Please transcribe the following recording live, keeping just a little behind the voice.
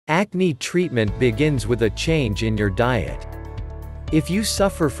Acne treatment begins with a change in your diet. If you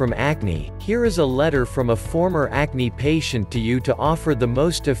suffer from acne, here is a letter from a former acne patient to you to offer the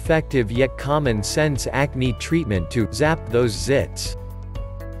most effective yet common-sense acne treatment to zap those zits.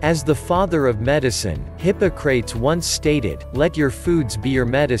 As the father of medicine, Hippocrates once stated, "Let your foods be your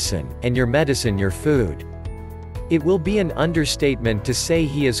medicine, and your medicine your food." It will be an understatement to say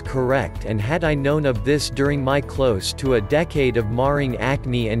he is correct, and had I known of this during my close to a decade of marring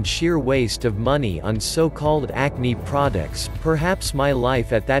acne and sheer waste of money on so-called acne products, perhaps my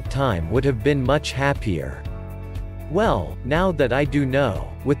life at that time would have been much happier. Well, now that I do know,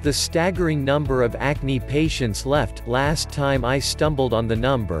 with the staggering number of acne patients left, last time I stumbled on the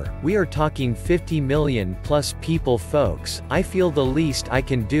number, we are talking 50 million plus people folks, I feel the least I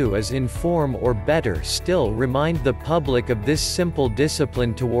can do is inform or better still remind the public of this simple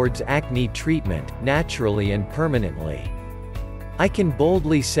discipline towards acne treatment, naturally and permanently. I can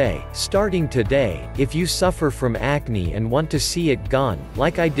boldly say, starting today, if you suffer from acne and want to see it gone,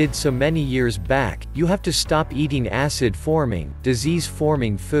 like I did so many years back, you have to stop eating acid-forming,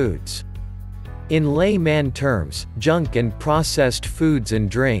 disease-forming foods. In layman terms, junk and processed foods and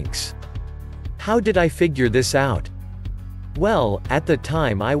drinks. How did I figure this out? Well, at the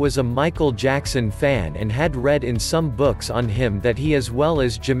time I was a Michael Jackson fan and had read in some books on him that he as well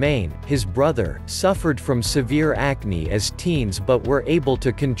as Jermaine, his brother, suffered from severe acne as teens but were able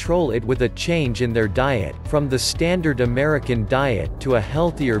to control it with a change in their diet, from the standard American diet to a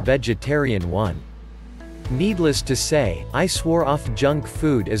healthier vegetarian one. Needless to say, I swore off junk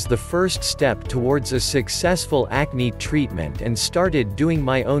food as the first step towards a successful acne treatment and started doing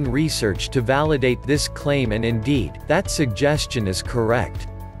my own research to validate this claim, and indeed, that suggestion is correct.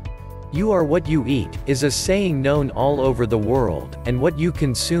 "You are what you eat" is a saying known all over the world, and what you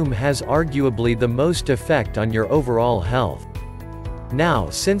consume has arguably the most effect on your overall health. Now,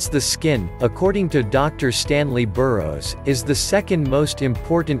 since the skin, according to Dr. Stanley Burrows, is the second most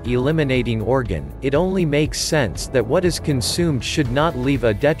important eliminating organ, it only makes sense that what is consumed should not leave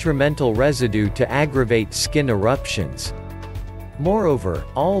a detrimental residue to aggravate skin eruptions. Moreover,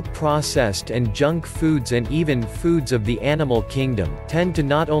 all processed and junk foods and even foods of the animal kingdom tend to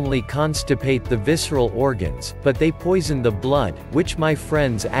not only constipate the visceral organs, but they poison the blood, which, my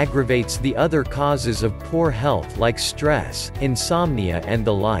friends, aggravates the other causes of poor health like stress, insomnia and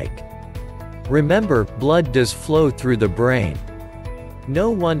the like. Remember, blood does flow through the brain.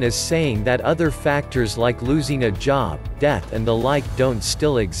 No one is saying that other factors like losing a job, death and the like don't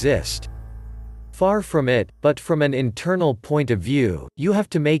still exist. Far from it, but from an internal point of view, you have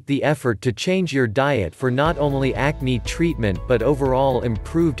to make the effort to change your diet for not only acne treatment but overall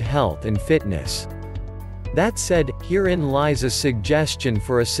improved health and fitness. That said, herein lies a suggestion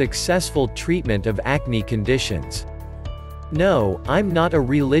for a successful treatment of acne conditions. No, I'm not a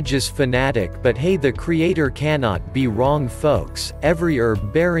religious fanatic, but hey, the Creator cannot be wrong folks. Every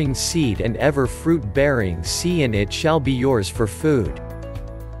herb bearing seed and ever fruit bearing see, and it shall be yours for food.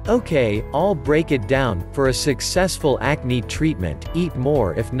 Okay, I'll break it down. For a successful acne treatment, eat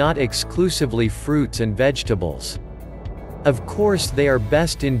more if not exclusively fruits and vegetables. Of course they are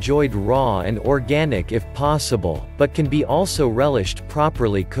best enjoyed raw and organic if possible, but can be also relished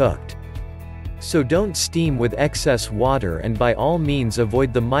properly cooked. So don't steam with excess water, and by all means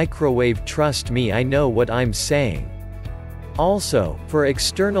avoid the microwave. Trust me, I know what I'm saying. Also, for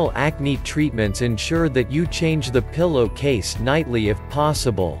external acne treatments, ensure that you change the pillowcase nightly if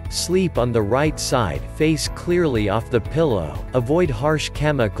possible, sleep on the right side, face clearly off the pillow, avoid harsh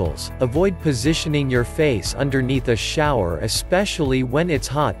chemicals, avoid positioning your face underneath a shower especially when it's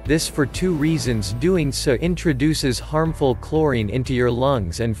hot, this for two reasons: doing so introduces harmful chlorine into your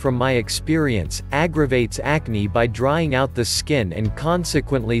lungs and, from my experience, aggravates acne by drying out the skin and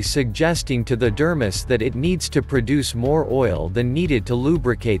consequently suggesting to the dermis that it needs to produce more oil than needed to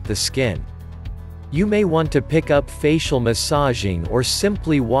lubricate the skin. You may want to pick up facial massaging or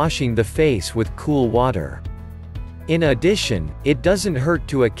simply washing the face with cool water. In addition, it doesn't hurt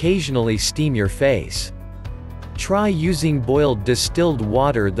to occasionally steam your face. Try using boiled distilled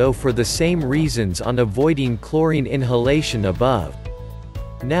water though for the same reasons on avoiding chlorine inhalation above.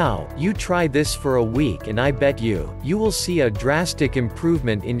 Now, you try this for a week and I bet you will see a drastic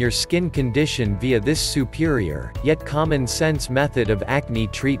improvement in your skin condition via this superior, yet common sense method of acne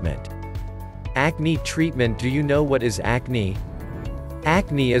treatment. Acne treatment. Do you know what is acne?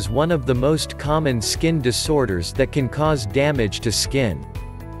 Acne is one of the most common skin disorders that can cause damage to skin.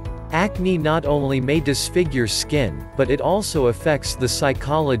 Acne not only may disfigure skin, but it also affects the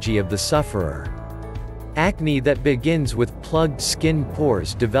psychology of the sufferer. Acne that begins with plugged skin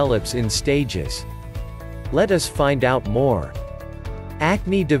pores develops in stages. Let us find out more.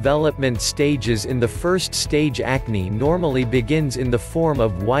 Acne development stages. In the first stage, acne normally begins in the form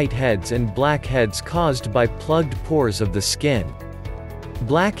of whiteheads and blackheads caused by plugged pores of the skin.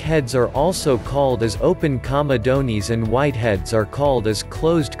 Blackheads are also called as open comedones and whiteheads are called as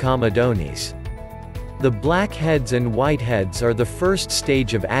closed comedones. The blackheads and whiteheads are the first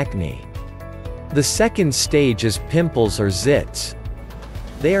stage of acne. The second stage is pimples or zits.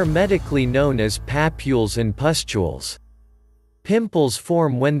 They are medically known as papules and pustules. Pimples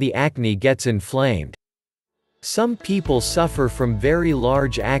form when the acne gets inflamed. Some people suffer from very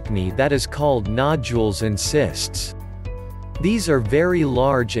large acne that is called nodules and cysts. These are very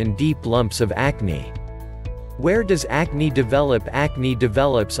large and deep lumps of acne. Where does acne develop? Acne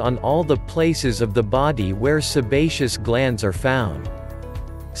develops on all the places of the body where sebaceous glands are found.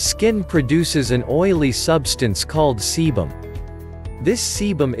 Skin produces an oily substance called sebum. This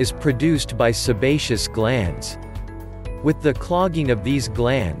sebum is produced by sebaceous glands. With the clogging of these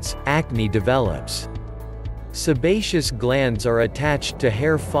glands, acne develops. Sebaceous glands are attached to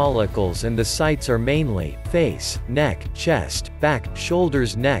hair follicles and the sites are mainly face, neck, chest, back,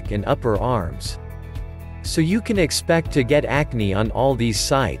 shoulders, neck and upper arms. So you can expect to get acne on all these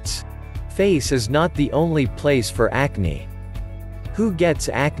sites. Face is not the only place for acne. Who gets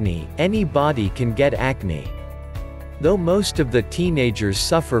acne? Anybody can get acne. Though most of the teenagers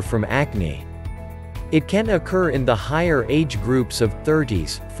suffer from acne. It can occur in the higher age groups of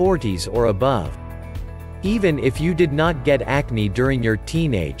 30s, 40s or above. Even if you did not get acne during your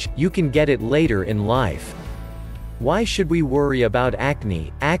teenage, you can get it later in life. Why should we worry about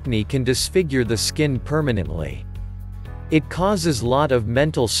acne? Acne can disfigure the skin permanently. It causes lot of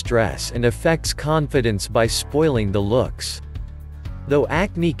mental stress and affects confidence by spoiling the looks. Though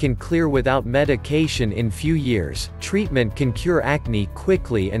acne can clear without medication in few years, treatment can cure acne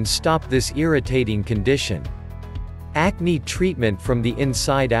quickly and stop this irritating condition. Acne treatment from the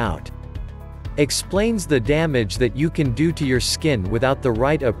inside out. Explains the damage that you can do to your skin without the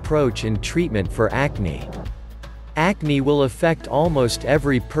right approach in treatment for acne. Acne will affect almost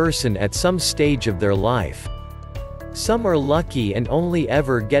every person at some stage of their life. Some are lucky and only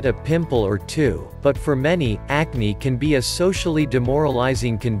ever get a pimple or two, but for many, acne can be a socially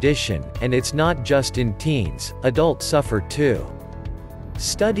demoralizing condition, and it's not just in teens, adults suffer too.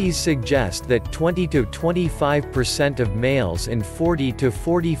 Studies suggest that 20 to 25% of males and 40 to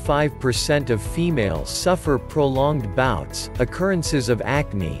 45% of females suffer prolonged bouts, occurrences of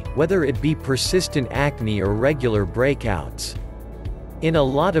acne, whether it be persistent acne or regular breakouts. In a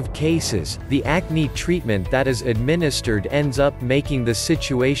lot of cases, the acne treatment that is administered ends up making the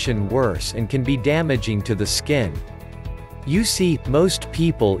situation worse and can be damaging to the skin. You see, most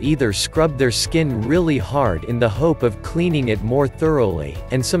people either scrub their skin really hard in the hope of cleaning it more thoroughly,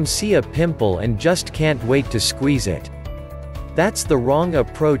 and some see a pimple and just can't wait to squeeze it. That's the wrong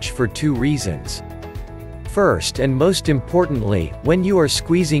approach for two reasons. First and most importantly, when you are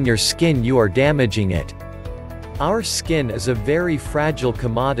squeezing your skin you are damaging it. Our skin is a very fragile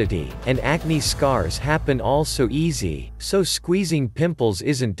commodity, and acne scars happen all so easy, so squeezing pimples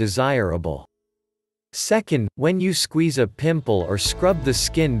isn't desirable. Second, when you squeeze a pimple or scrub the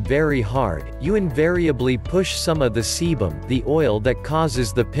skin very hard, you invariably push some of the sebum, the oil that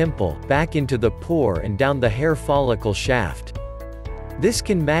causes the pimple, back into the pore and down the hair follicle shaft. This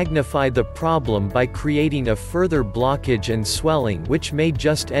can magnify the problem by creating a further blockage and swelling which may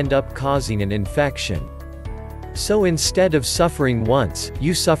just end up causing an infection. So instead of suffering once,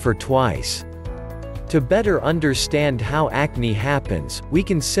 you suffer twice. To better understand how acne happens, we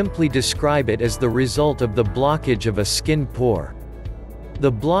can simply describe it as the result of the blockage of a skin pore. The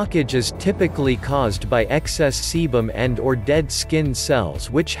blockage is typically caused by excess sebum and/or dead skin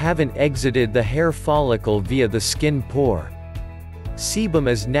cells which haven't exited the hair follicle via the skin pore. Sebum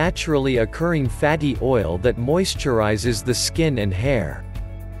is naturally occurring fatty oil that moisturizes the skin and hair.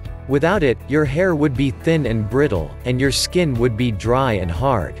 Without it, your hair would be thin and brittle, and your skin would be dry and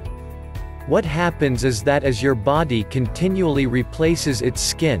hard. What happens is that as your body continually replaces its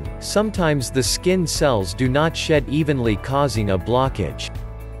skin, sometimes the skin cells do not shed evenly, causing a blockage.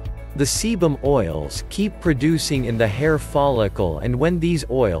 The sebum oils keep producing in the hair follicle, and when these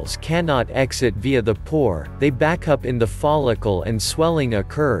oils cannot exit via the pore, they back up in the follicle and swelling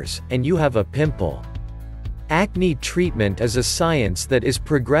occurs, and you have a pimple. Acne treatment is a science that is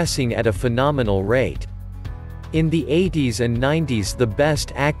progressing at a phenomenal rate. In the 80s and 90s, the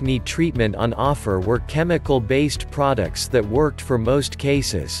best acne treatment on offer were chemical-based products that worked for most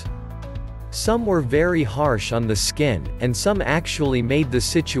cases. Some were very harsh on the skin, and some actually made the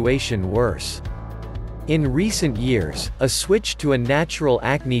situation worse. In recent years, a switch to a natural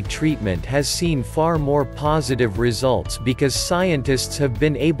acne treatment has seen far more positive results because scientists have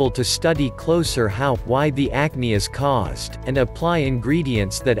been able to study closer why the acne is caused, and apply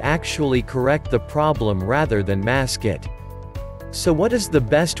ingredients that actually correct the problem rather than mask it. So what is the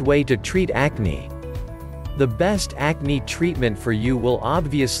best way to treat acne? The best acne treatment for you will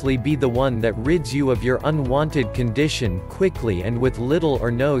obviously be the one that rids you of your unwanted condition quickly and with little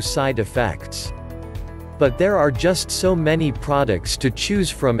or no side effects. But there are just so many products to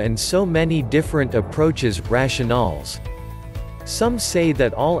choose from and so many different approaches, rationales. Some say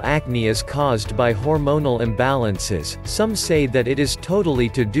that all acne is caused by hormonal imbalances, some say that it is totally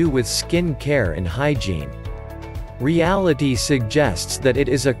to do with skin care and hygiene. Reality suggests that it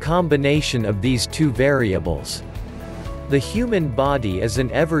is a combination of these two variables. The human body is an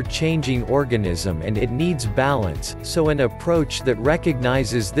ever-changing organism and it needs balance, so an approach that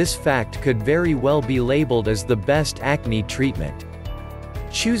recognizes this fact could very well be labeled as the best acne treatment.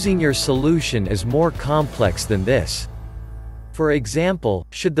 Choosing your solution is more complex than this. For example,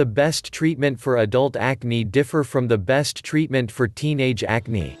 should the best treatment for adult acne differ from the best treatment for teenage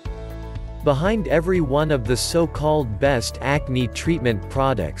acne? Behind every one of the so-called best acne treatment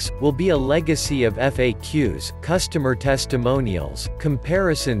products, will be a legacy of FAQs, customer testimonials,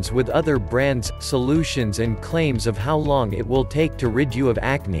 comparisons with other brands, solutions and claims of how long it will take to rid you of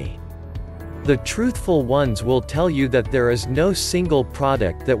acne. The truthful ones will tell you that there is no single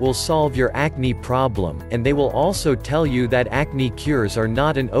product that will solve your acne problem, and they will also tell you that acne cures are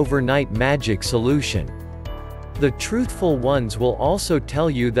not an overnight magic solution. The truthful ones will also tell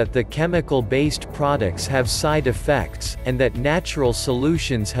you that the chemical-based products have side effects, and that natural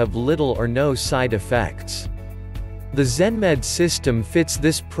solutions have little or no side effects. The ZenMed system fits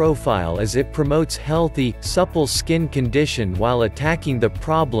this profile as it promotes healthy, supple skin condition while attacking the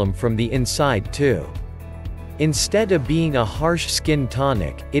problem from the inside too. Instead of being a harsh skin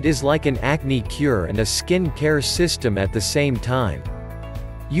tonic, it is like an acne cure and a skin care system at the same time.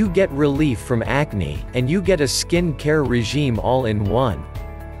 You get relief from acne, and you get a skin care regime all in one.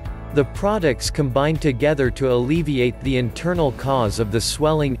 The products combine together to alleviate the internal cause of the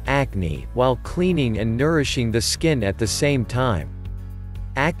swelling, acne, while cleaning and nourishing the skin at the same time.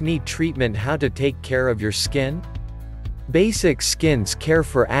 Acne treatment: how to take care of your skin? Basic skin care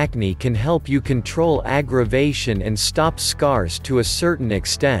for acne can help you control aggravation and stop scars to a certain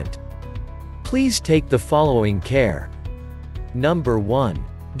extent. Please take the following care. Number 1.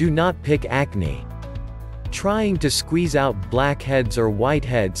 Do not pick acne. Trying to squeeze out blackheads or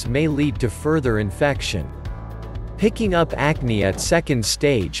whiteheads may lead to further infection. Picking up acne at second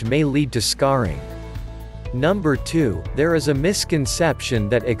stage may lead to scarring. Number 2, there is a misconception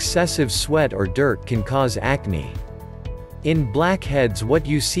that excessive sweat or dirt can cause acne. In blackheads, what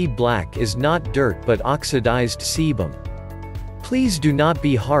you see black is not dirt but oxidized sebum. Please do not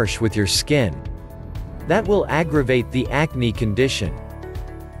be harsh with your skin. That will aggravate the acne condition.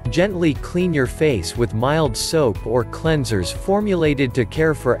 Gently clean your face with mild soap or cleansers formulated to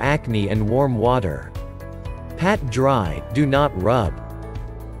care for acne and warm water. Pat dry, do not rub.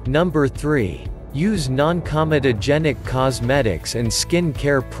 Number 3. Use non-comedogenic cosmetics and skin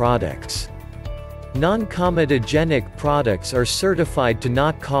care products. Non-comedogenic products are certified to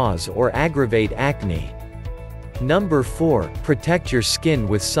not cause or aggravate acne. Number 4. Protect your skin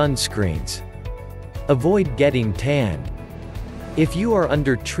with sunscreens. Avoid getting tanned. If you are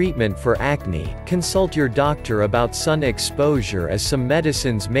under treatment for acne, consult your doctor about sun exposure, as some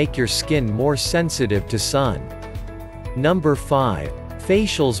medicines make your skin more sensitive to sun. Number 5.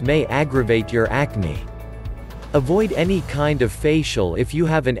 Facials may aggravate your acne. Avoid any kind of facial if you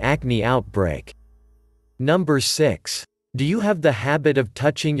have an acne outbreak. Number 6. Do you have the habit of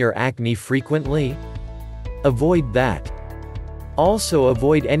touching your acne frequently? Avoid that. Also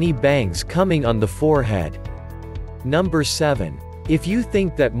avoid any bangs coming on the forehead. Number 7. If you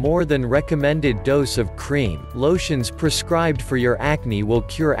think that more than recommended dose of cream, lotions prescribed for your acne will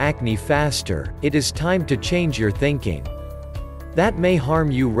cure acne faster, it is time to change your thinking. That may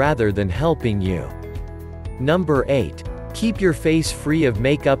harm you rather than helping you. Number 8. Keep your face free of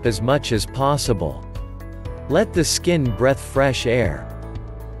makeup as much as possible. Let the skin breathe fresh air.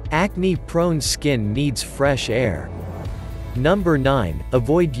 Acne-prone skin needs fresh air. Number 9.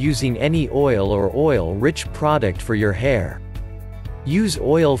 Avoid using any oil or oil-rich product for your hair. Use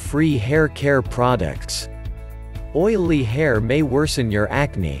oil-free hair care products. Oily hair may worsen your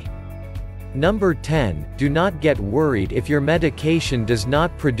acne. Number 10. Do not get worried if your medication does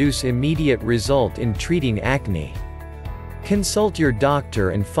not produce immediate result in treating acne. Consult your doctor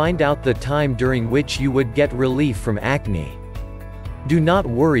and find out the time during which you would get relief from acne. Do not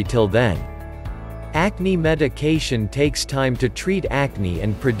worry till then. Acne medication takes time to treat acne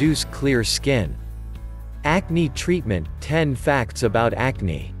and produce clear skin. Acne treatment: 10 facts about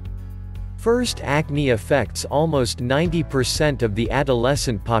acne. First, acne affects almost 90% of the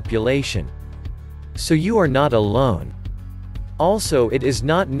adolescent population. So you are not alone. Also, it is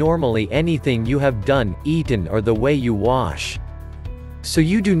not normally anything you have done, eaten, or the way you wash. So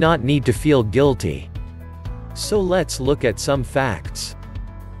you do not need to feel guilty. So let's look at some facts.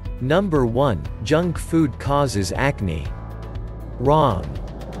 Number 1. Junk food causes acne. Wrong.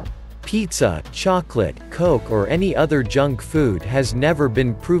 Pizza, chocolate, Coke, or any other junk food has never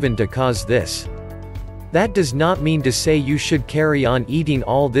been proven to cause this. That does not mean to say you should carry on eating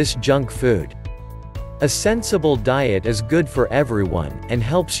all this junk food. A sensible diet is good for everyone, and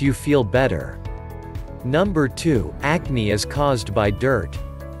helps you feel better. Number 2. Acne is caused by dirt.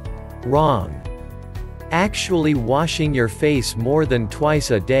 Wrong. Actually, washing your face more than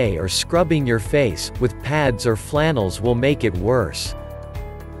twice a day or scrubbing your face with pads or flannels will make it worse.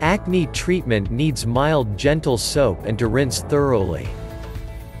 Acne treatment needs mild, gentle soap and to rinse thoroughly.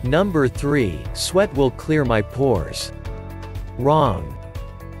 Number 3. Sweat will clear my pores. Wrong.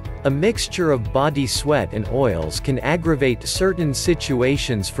 A mixture of body sweat and oils can aggravate certain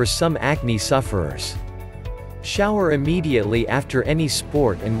situations for some acne sufferers. Shower immediately after any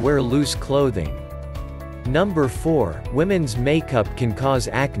sport and wear loose clothing. Number 4. Women's makeup can cause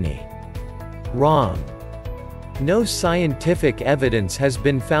acne. Wrong. No scientific evidence has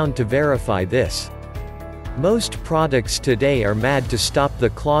been found to verify this. Most products today are made to stop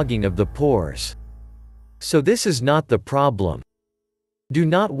the clogging of the pores. So this is not the problem. Do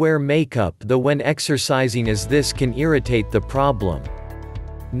not wear makeup though when exercising, as this can irritate the problem.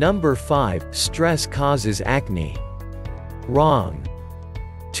 Number 5. Stress causes acne. Wrong.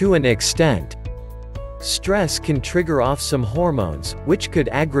 To an extent. Stress can trigger off some hormones, which could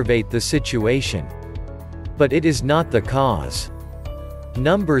aggravate the situation. But it is not the cause.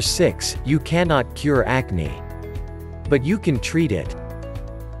 Number 6. You cannot cure acne. But you can treat it.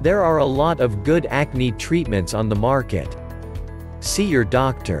 There are a lot of good acne treatments on the market. See your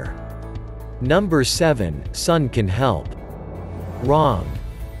doctor. Number 7. Sun can help. Wrong.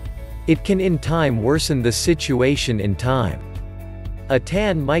 It can in time worsen the situation in time. A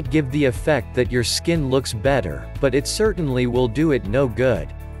tan might give the effect that your skin looks better, but it certainly will do it no good.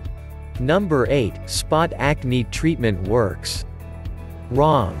 Number 8. Spot acne treatment works.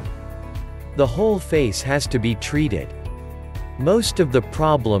 Wrong. The whole face has to be treated. Most of the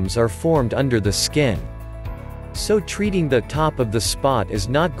problems are formed under the skin. So treating the top of the spot is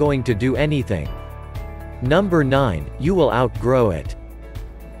not going to do anything. Number 9. You will outgrow it.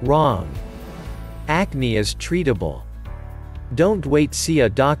 Wrong. Acne is treatable. Don't wait, see a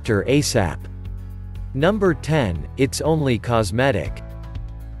doctor ASAP. Number 10. It's only cosmetic.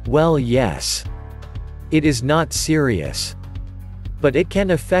 Well, yes. It is not serious. But it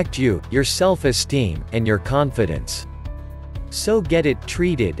can affect you, your self-esteem, and your confidence. So get it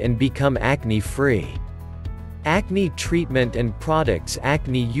treated and become acne-free. Acne treatment and products.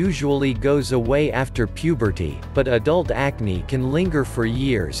 Acne usually goes away after puberty, but adult acne can linger for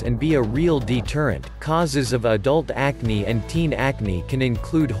years and be a real deterrent. Causes of adult acne and teen acne can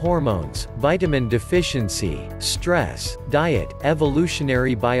include hormones, vitamin deficiency, stress, diet,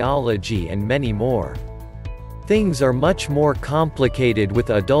 evolutionary biology, and many more. Things are much more complicated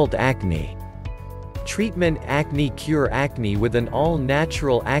with adult acne. Treatment. Acne cure acne with an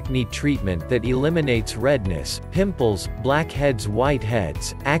all-natural acne treatment that eliminates redness, pimples, blackheads,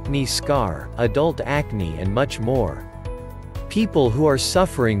 whiteheads, acne scar, adult acne, and much more. People who are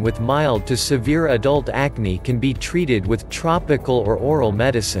suffering with mild to severe adult acne can be treated with tropical or oral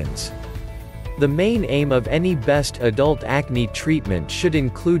medicines. The main aim of any best adult acne treatment should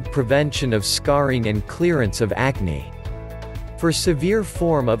include prevention of scarring and clearance of acne. For severe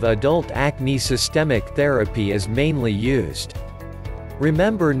form of adult acne, systemic therapy is mainly used.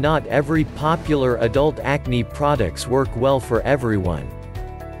 Remember, not every popular adult acne products work well for everyone.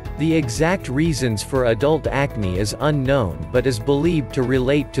 The exact reasons for adult acne is unknown but is believed to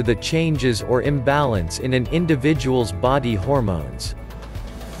relate to the changes or imbalance in an individual's body hormones.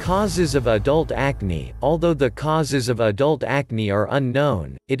 Causes of adult acne. Although the causes of adult acne are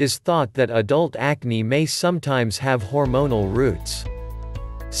unknown, it is thought that adult acne may sometimes have hormonal roots.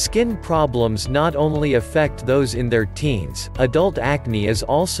 Skin problems not only affect those in their teens, adult acne is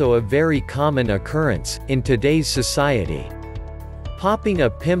also a very common occurrence in today's society. Popping a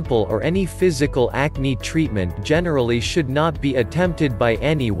pimple or any physical acne treatment generally should not be attempted by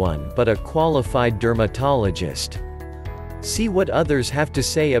anyone but a qualified dermatologist. See what others have to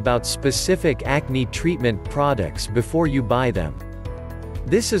say about specific acne treatment products before you buy them.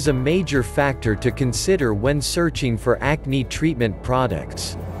 This is a major factor to consider when searching for acne treatment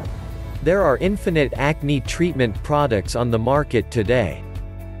products. There are infinite acne treatment products on the market today.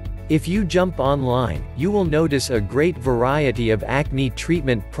 If you jump online, you will notice a great variety of acne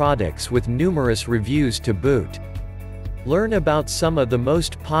treatment products with numerous reviews to boot. Learn about some of the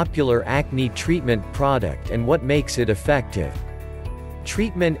most popular acne treatment product and what makes it effective.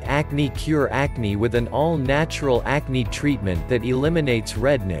 Treatment Acne Cure Acne with an all-natural acne treatment that eliminates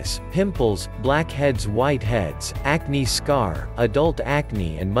redness, pimples, blackheads, whiteheads, acne scar, adult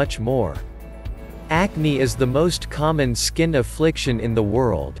acne and much more. Acne is the most common skin affliction in the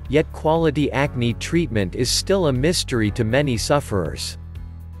world, yet quality acne treatment is still a mystery to many sufferers.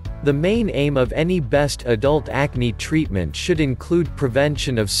 The main aim of any best adult acne treatment should include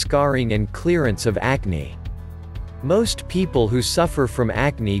prevention of scarring and clearance of acne. Most people who suffer from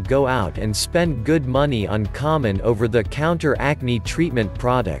acne go out and spend good money on common over-the-counter acne treatment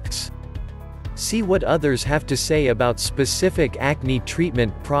products. See what others have to say about specific acne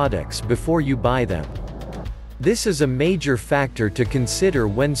treatment products before you buy them. This is a major factor to consider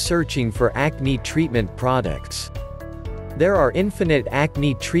when searching for acne treatment products. There are infinite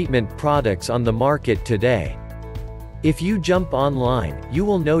acne treatment products on the market today. If you jump online, you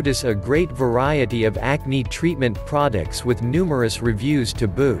will notice a great variety of acne treatment products with numerous reviews to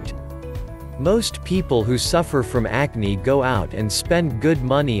boot. Most people who suffer from acne go out and spend good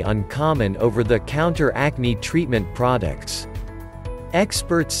money on common over-the-counter acne treatment products.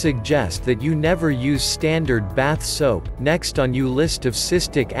 Experts suggest that you never use standard bath soap. Next on your list of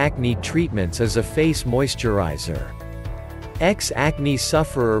cystic acne treatments is a face moisturizer. Ex-acne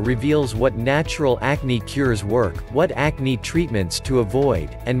sufferer reveals what natural acne cures work, what acne treatments to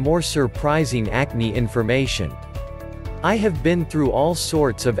avoid, and more surprising acne information. I have been through all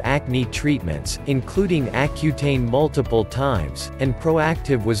sorts of acne treatments, including Accutane multiple times, and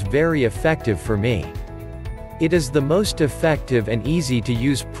Proactive was very effective for me. It is the most effective and easy to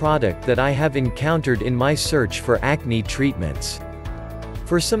use product that I have encountered in my search for acne treatments.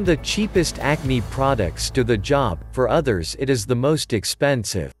 For some the cheapest acne products do the job, for others it is the most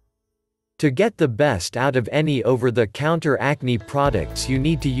expensive. To get the best out of any over-the-counter acne products you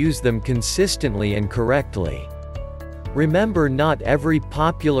need to use them consistently and correctly. Remember, not every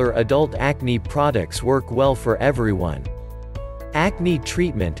popular adult acne products work well for everyone. Acne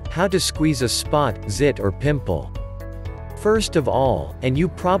treatment, how to squeeze a spot, zit or pimple. First of all, and you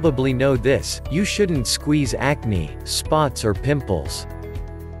probably know this, you shouldn't squeeze acne, spots or pimples.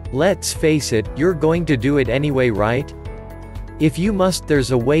 Let's face it, you're going to do it anyway, right? If you must,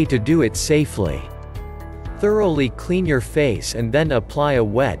 there's a way to do it safely. Thoroughly clean your face and then apply a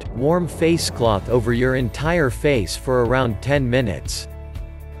wet, warm face cloth over your entire face for around 10 minutes.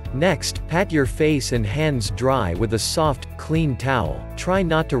 Next, pat your face and hands dry with a soft, clean towel. Try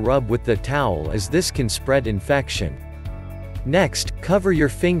not to rub with the towel as this can spread infection. Next, cover your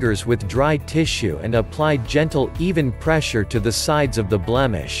fingers with dry tissue and apply gentle, even pressure to the sides of the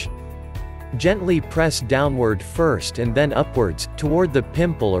blemish. Gently press downward first and then upwards, toward the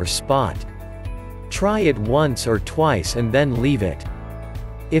pimple or spot. Try it once or twice and then leave it.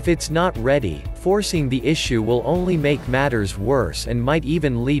 If it's not ready, forcing the issue will only make matters worse and might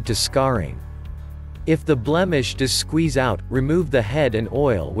even lead to scarring. If the blemish does squeeze out, remove the head and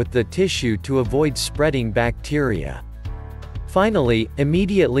oil with the tissue to avoid spreading bacteria. Finally,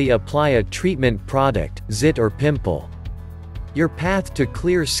 immediately apply a treatment product, zit or pimple. Your path to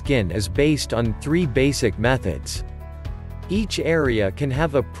clear skin is based on 3 basic methods. Each area can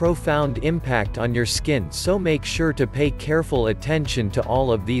have a profound impact on your skin, so make sure to pay careful attention to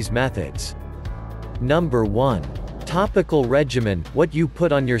all of these methods. Number 1. Topical regimen, what you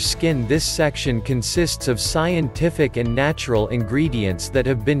put on your skin. This section consists of scientific and natural ingredients that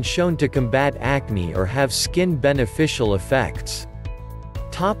have been shown to combat acne or have skin beneficial effects.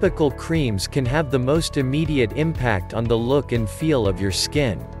 Topical creams can have the most immediate impact on the look and feel of your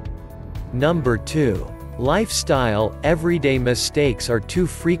skin. Number 2. Lifestyle, everyday mistakes are too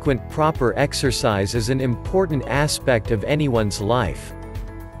frequent. Proper exercise is an important aspect of anyone's life.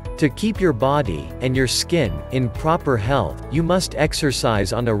 To keep your body, and your skin, in proper health, you must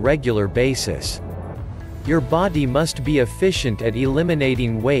exercise on a regular basis. Your body must be efficient at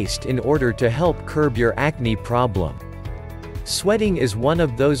eliminating waste in order to help curb your acne problem. Sweating is one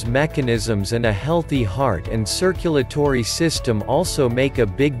of those mechanisms, and a healthy heart and circulatory system also make a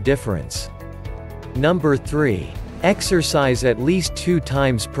big difference. Number 3. Exercise at least 2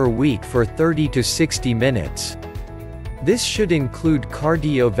 times per week for 30 to 60 minutes. This should include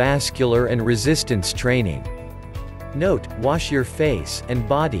cardiovascular and resistance training. Note, wash your face and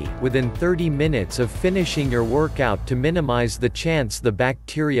body within 30 minutes of finishing your workout to minimize the chance the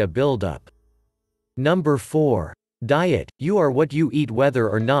bacteria buildup. Number 4. Diet. You are what you eat. Whether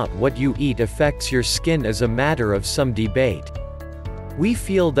or not what you eat affects your skin is a matter of some debate. We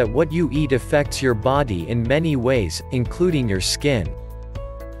feel that what you eat affects your body in many ways, including your skin.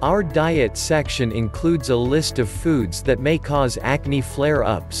 Our diet section includes a list of foods that may cause acne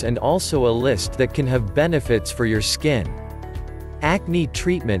flare-ups and also a list that can have benefits for your skin. Acne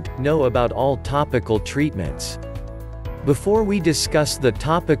treatment. Know about all topical treatments. Before we discuss the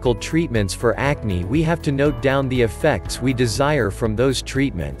topical treatments for acne, we have to note down the effects we desire from those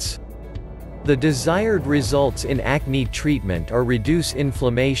treatments. The desired results in acne treatment are reduce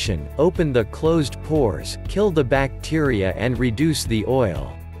inflammation, open the closed pores, kill the bacteria and reduce the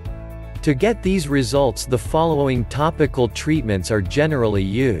oil. To get these results, the following topical treatments are generally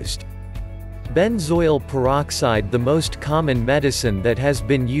used. Benzoyl peroxide. The most common medicine that has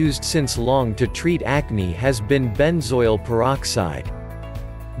been used since long to treat acne has been benzoyl peroxide.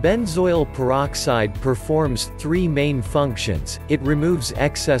 Benzoyl peroxide performs 3 main functions. It removes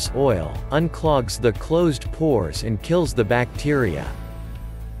excess oil, unclogs the closed pores and kills the bacteria.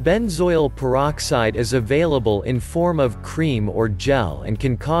 Benzoyl peroxide is available in form of cream or gel and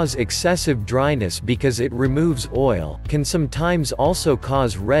can cause excessive dryness because it removes oil, can sometimes also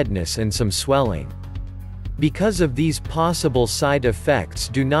cause redness and some swelling. Because of these possible side effects,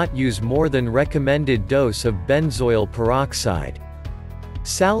 do not use more than recommended dose of benzoyl peroxide.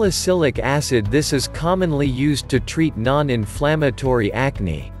 Salicylic acid. This is commonly used to treat non-inflammatory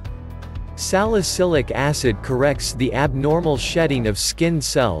acne. Salicylic acid corrects the abnormal shedding of skin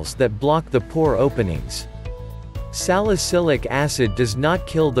cells that block the pore openings. Salicylic acid does not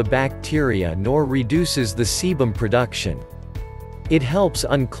kill the bacteria nor reduces the sebum production. It helps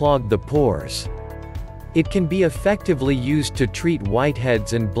unclog the pores. It can be effectively used to treat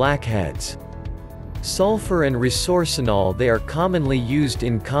whiteheads and blackheads. Sulfur and resorcinol. They are commonly used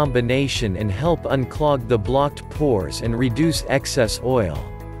in combination and help unclog the blocked pores and reduce excess oil.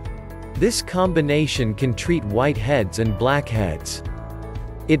 This combination can treat whiteheads and blackheads.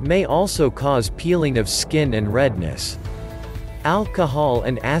 It may also cause peeling of skin and redness. Alcohol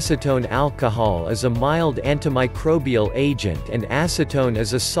and acetone. Alcohol is a mild antimicrobial agent and acetone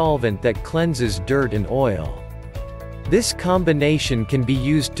is a solvent that cleanses dirt and oil. This combination can be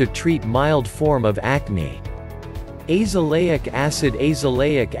used to treat mild form of acne. Azelaic acid.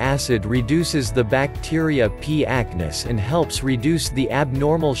 Azelaic acid reduces the bacteria P. acnes and helps reduce the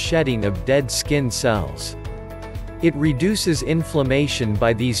abnormal shedding of dead skin cells. It reduces inflammation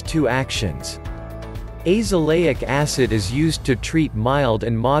by these 2 actions. Azelaic acid is used to treat mild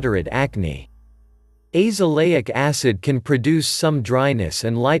and moderate acne. Azelaic acid can produce some dryness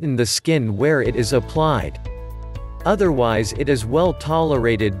and lighten the skin where it is applied. Otherwise, it is well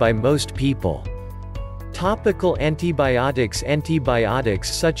tolerated by most people. Topical antibiotics.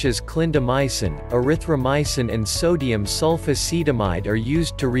 Antibiotics such as clindamycin, erythromycin and sodium sulfacetamide are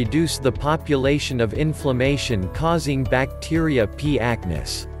used to reduce the population of inflammation causing bacteria P.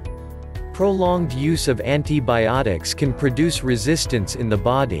 acnes. Prolonged use of antibiotics can produce resistance in the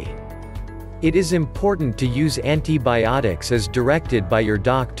body. It is important to use antibiotics as directed by your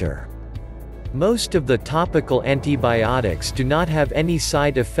doctor. Most of the topical antibiotics do not have any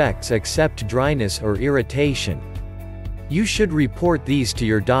side effects except dryness or irritation. You should report these to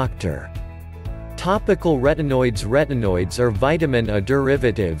your doctor. Topical retinoids. Retinoids are vitamin A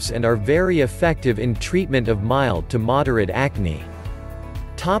derivatives and are very effective in treatment of mild to moderate acne.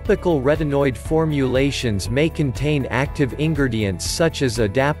 Topical retinoid formulations may contain active ingredients such as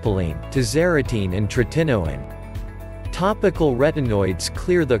adapalene, tazarotene and tretinoin. Topical retinoids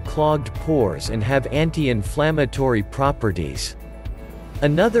clear the clogged pores and have anti-inflammatory properties.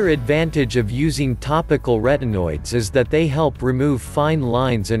 Another advantage of using topical retinoids is that they help remove fine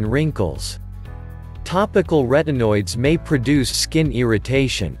lines and wrinkles. Topical retinoids may produce skin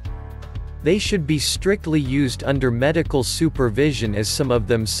irritation. They should be strictly used under medical supervision as some of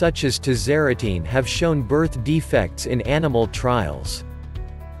them such as tazarotene have shown birth defects in animal trials.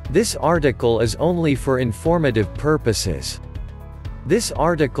 This article is only for informative purposes. This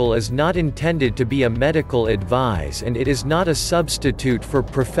article is not intended to be a medical advice and it is not a substitute for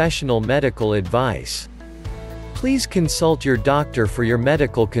professional medical advice. Please consult your doctor for your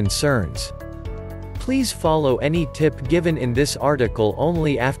medical concerns. Please follow any tip given in this article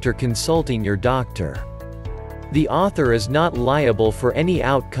only after consulting your doctor. The author is not liable for any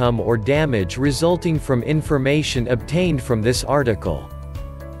outcome or damage resulting from information obtained from this article.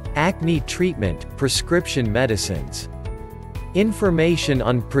 Acne treatment, prescription medicines. Information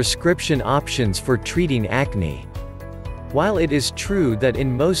on prescription options for treating acne. While it is true that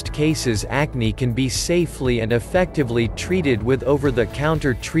in most cases acne can be safely and effectively treated with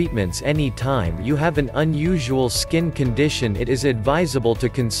over-the-counter treatments anytime you have an unusual skin condition, it is advisable to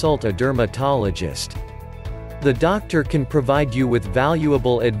consult a dermatologist. The doctor can provide you with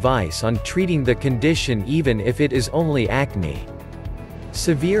valuable advice on treating the condition even if it is only acne.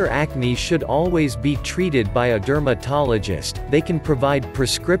 Severe acne should always be treated by a dermatologist. They can provide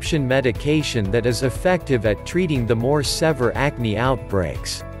prescription medication that is effective at treating the more severe acne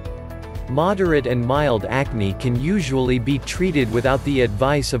outbreaks. Moderate and mild acne can usually be treated without the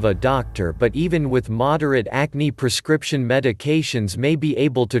advice of a doctor, but even with moderate acne, prescription medications may be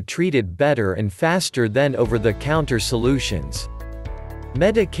able to treat it better and faster than over-the-counter solutions.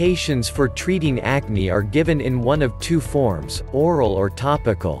 Medications for treating acne are given in one of two forms, oral or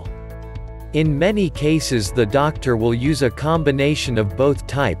topical. In many cases, the doctor will use a combination of both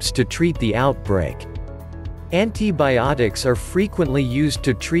types to treat the outbreak. Antibiotics are frequently used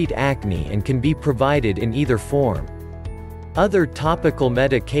to treat acne and can be provided in either form. Other topical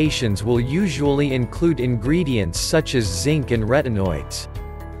medications will usually include ingredients such as zinc and retinoids.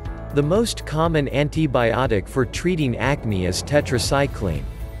 The most common antibiotic for treating acne is tetracycline.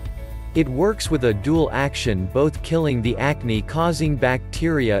 It works with a dual action, both killing the acne-causing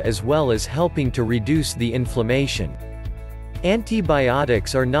bacteria as well as helping to reduce the inflammation.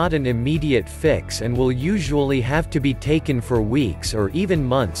 Antibiotics are not an immediate fix and will usually have to be taken for weeks or even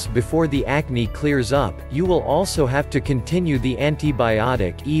months before the acne clears up. You will also have to continue the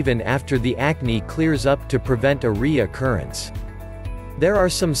antibiotic even after the acne clears up to prevent a reoccurrence. There are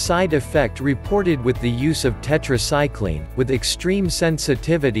some side effects reported with the use of tetracycline, with extreme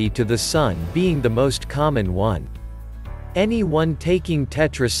sensitivity to the sun being the most common one. Anyone taking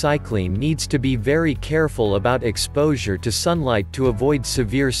tetracycline needs to be very careful about exposure to sunlight to avoid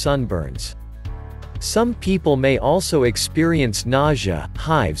severe sunburns. Some people may also experience nausea,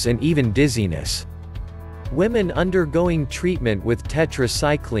 hives, and even dizziness. Women undergoing treatment with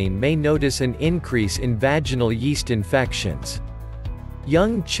tetracycline may notice an increase in vaginal yeast infections.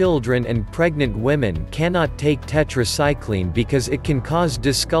 Young children and pregnant women cannot take tetracycline because it can cause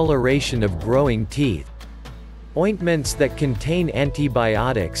discoloration of growing teeth. Ointments that contain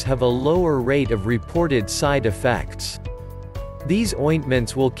antibiotics have a lower rate of reported side effects. These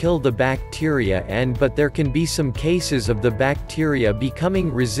ointments will kill the bacteria but there can be some cases of the bacteria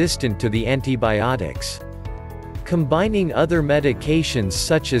becoming resistant to the antibiotics. Combining other medications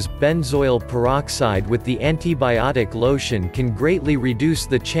such as benzoyl peroxide with the antibiotic lotion can greatly reduce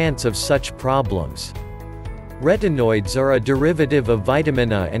the chance of such problems. Retinoids are a derivative of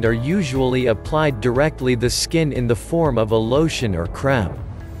vitamin A and are usually applied directly to the skin in the form of a lotion or creme.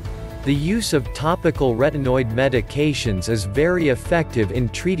 The use of topical retinoid medications is very effective in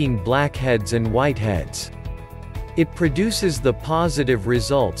treating blackheads and whiteheads. It produces the positive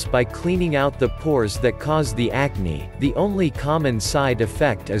results by cleaning out the pores that cause the acne. The only common side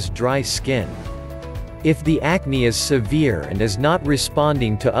effect is dry skin. If the acne is severe and is not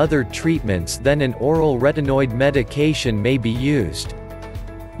responding to other treatments, then an oral retinoid medication may be used.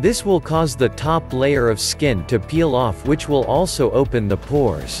 This will cause the top layer of skin to peel off, which will also open the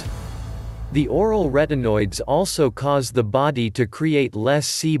pores. The oral retinoids also cause the body to create less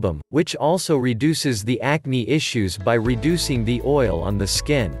sebum, which also reduces the acne issues by reducing the oil on the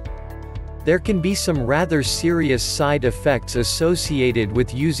skin. There can be some rather serious side effects associated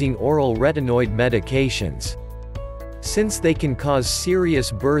with using oral retinoid medications. Since they can cause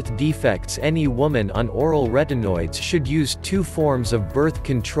serious birth defects, any woman on oral retinoids should use 2 forms of birth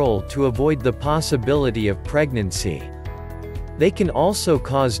control to avoid the possibility of pregnancy. They can also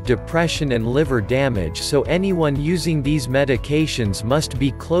cause depression and liver damage, so anyone using these medications must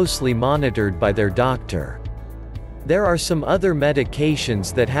be closely monitored by their doctor. There are some other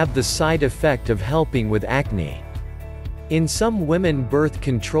medications that have the side effect of helping with acne. In some women, birth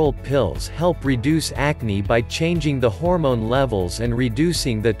control pills help reduce acne by changing the hormone levels and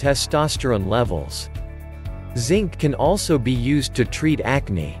reducing the testosterone levels. Zinc can also be used to treat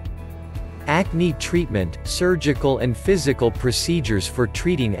acne. Acne treatment, surgical and physical procedures for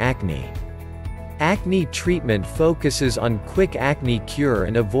treating acne. Acne treatment focuses on quick acne cure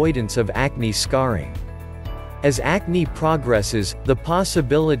and avoidance of acne scarring. As acne progresses, the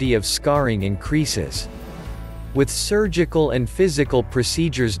possibility of scarring increases. With surgical and physical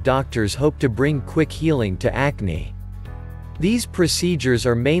procedures, doctors hope to bring quick healing to acne. These procedures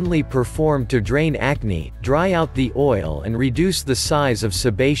are mainly performed to drain acne, dry out the oil and reduce the size of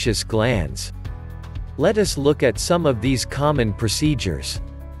sebaceous glands. Let us look at some of these common procedures.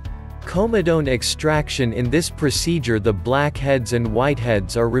 Comedone extraction. In this procedure, the blackheads and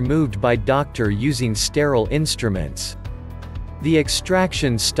whiteheads are removed by doctor using sterile instruments. The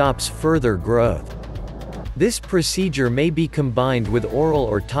extraction stops further growth. This procedure may be combined with oral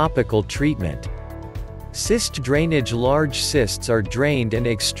or topical treatment. Cyst drainage. Large cysts are drained and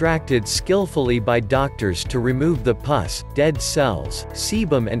extracted skillfully by doctors to remove the pus, dead cells,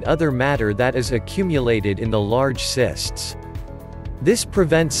 sebum and other matter that is accumulated in the large cysts. This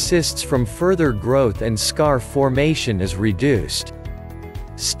prevents cysts from further growth and scar formation is reduced.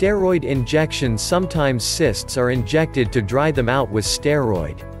 Steroid injection. Sometimes cysts are injected to dry them out with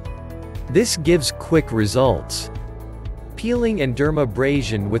steroid. This gives quick results. Peeling and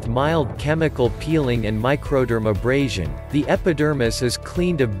dermabrasion. With mild chemical peeling and microdermabrasion, the epidermis is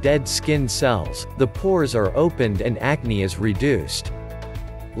cleaned of dead skin cells, the pores are opened and acne is reduced.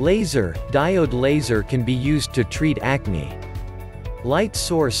 Laser. Diode laser can be used to treat acne. Light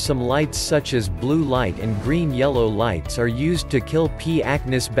source. Some lights such as blue light and green-yellow lights are used to kill P.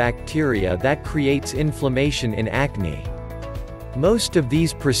 acnes bacteria that creates inflammation in acne. Most of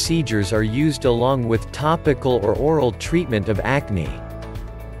these procedures are used along with topical or oral treatment of acne.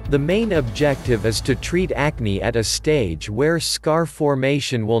 The main objective is to treat acne at a stage where scar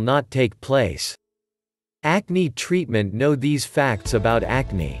formation will not take place. Acne treatment. Know these facts about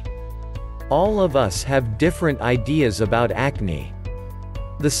acne. All of us have different ideas about acne.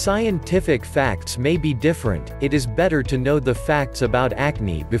 The scientific facts may be different. It is better to know the facts about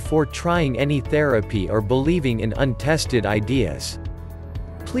acne before trying any therapy or believing in untested ideas.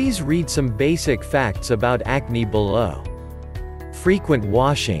 Please read some basic facts about acne below. Frequent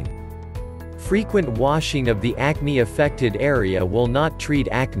washing. Frequent washing of the acne-affected area will not treat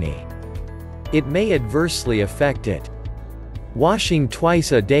acne. It may adversely affect it. Washing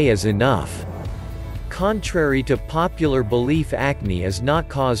twice a day is enough. Contrary to popular belief, acne is not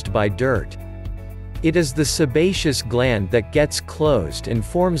caused by dirt. It is the sebaceous gland that gets closed and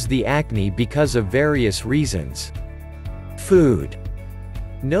forms the acne because of various reasons. Food.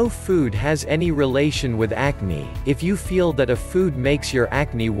 No food has any relation with acne. If you feel that a food makes your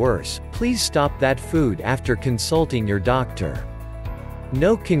acne worse, please stop that food after consulting your doctor.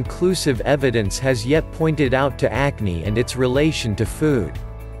 No conclusive evidence has yet pointed out to acne and its relation to food.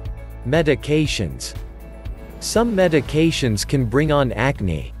 Medications. Some medications can bring on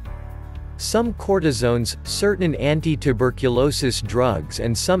acne. Some cortisones, certain anti-tuberculosis drugs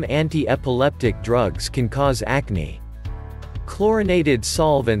and some anti-epileptic drugs can cause acne. Chlorinated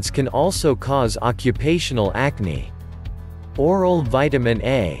solvents can also cause occupational acne. Oral vitamin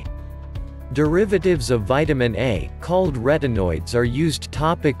A. Derivatives of vitamin A, called retinoids, are used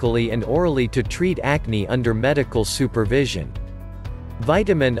topically and orally to treat acne under medical supervision.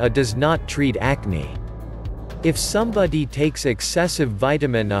 Vitamin A does not treat acne. If somebody takes excessive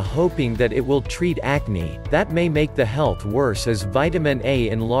vitamin A hoping that it will treat acne, that may make the health worse, as vitamin A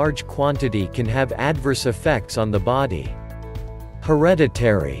in large quantity can have adverse effects on the body.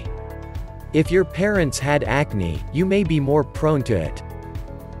 Hereditary. If your parents had acne, you may be more prone to it.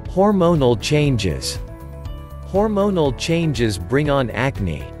 Hormonal changes. Hormonal changes bring on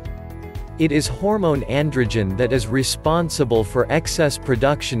acne. It is hormone androgen that is responsible for excess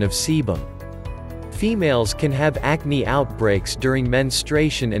production of sebum. Females can have acne outbreaks during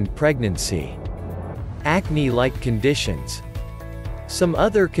menstruation and pregnancy. Acne-like conditions. Some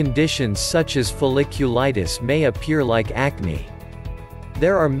other conditions such as folliculitis may appear like acne.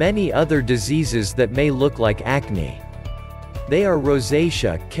 There are many other diseases that may look like acne. They are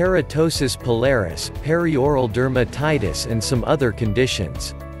rosacea, keratosis pilaris, perioral dermatitis and some other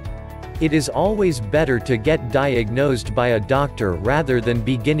conditions. It is always better to get diagnosed by a doctor rather than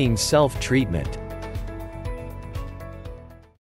beginning self-treatment.